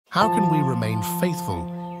How can we remain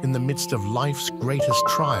faithful in the midst of life's greatest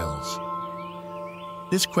trials?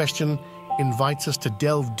 This question invites us to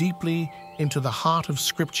delve deeply into the heart of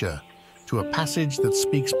Scripture, to a passage that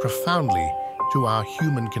speaks profoundly to our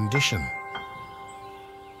human condition.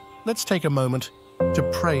 Let's take a moment to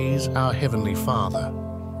praise our Heavenly Father.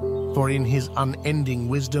 For in His unending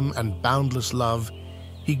wisdom and boundless love,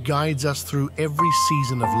 He guides us through every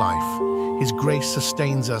season of life. His grace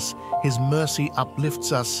sustains us, His mercy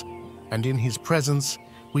uplifts us, and in His presence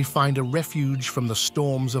we find a refuge from the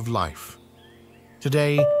storms of life.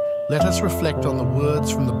 Today, let us reflect on the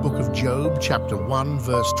words from the book of Job, chapter 1,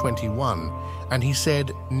 verse 21. And he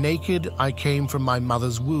said, "Naked I came from my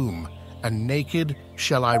mother's womb, and naked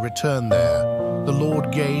shall I return there. The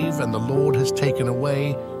Lord gave, and the Lord has taken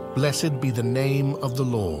away. Blessed be the name of the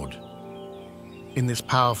Lord." In this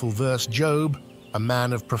powerful verse, Job, a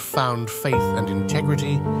man of profound faith and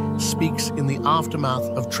integrity, speaks in the aftermath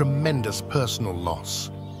of tremendous personal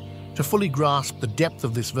loss. To fully grasp the depth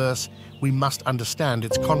of this verse, we must understand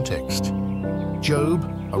its context. Job,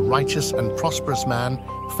 a righteous and prosperous man,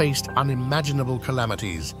 faced unimaginable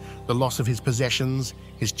calamities, the loss of his possessions,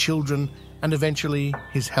 his children, and eventually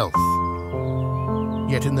his health.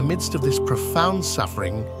 Yet in the midst of this profound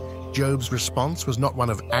suffering, Job's response was not one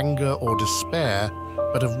of anger or despair,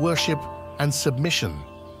 but of worship and submission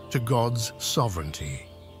to God's sovereignty.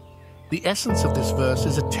 The essence of this verse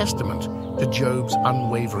is a testament to Job's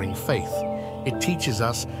unwavering faith. It teaches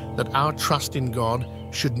us that our trust in God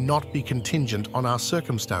should not be contingent on our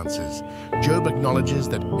circumstances. Job acknowledges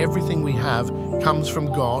that everything we have comes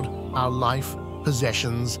from God, our life,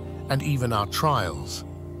 possessions, and even our trials.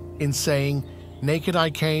 In saying, "Naked I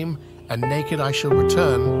came, and naked I shall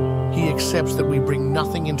return," he accepts that we bring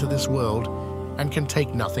nothing into this world and can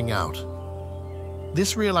take nothing out.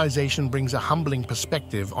 This realization brings a humbling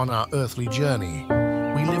perspective on our earthly journey.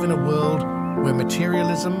 We live in a world where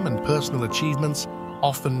materialism and personal achievements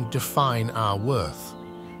often define our worth.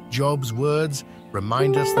 Job's words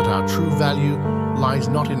remind us that our true value lies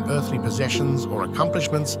not in earthly possessions or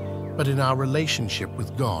accomplishments, but in our relationship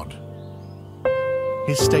with God.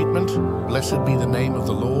 His statement, "Blessed be the name of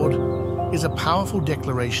the Lord," is a powerful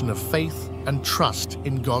declaration of faith and trust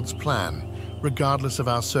in God's plan, regardless of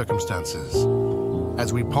our circumstances.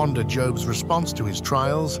 As we ponder Job's response to his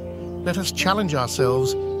trials, let us challenge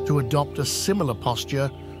ourselves to adopt a similar posture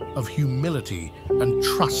of humility and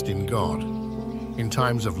trust in God. In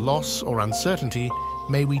times of loss or uncertainty,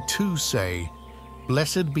 may we too say,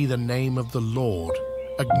 "Blessed be the name of the Lord,"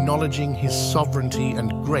 acknowledging His sovereignty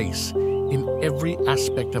and grace in every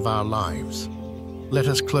aspect of our lives. Let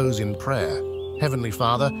us close in prayer. Heavenly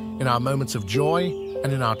Father, in our moments of joy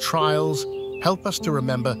and in our trials, help us to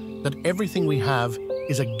remember that everything we have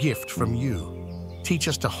is a gift from You. Teach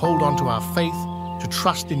us to hold on to our faith, to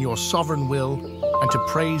trust in Your sovereign will, and to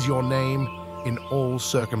praise Your name in all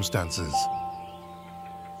circumstances.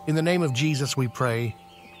 In the name of Jesus we pray.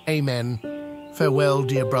 Amen. Farewell,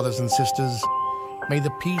 dear brothers and sisters. May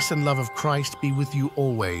the peace and love of Christ be with you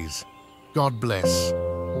always. God bless.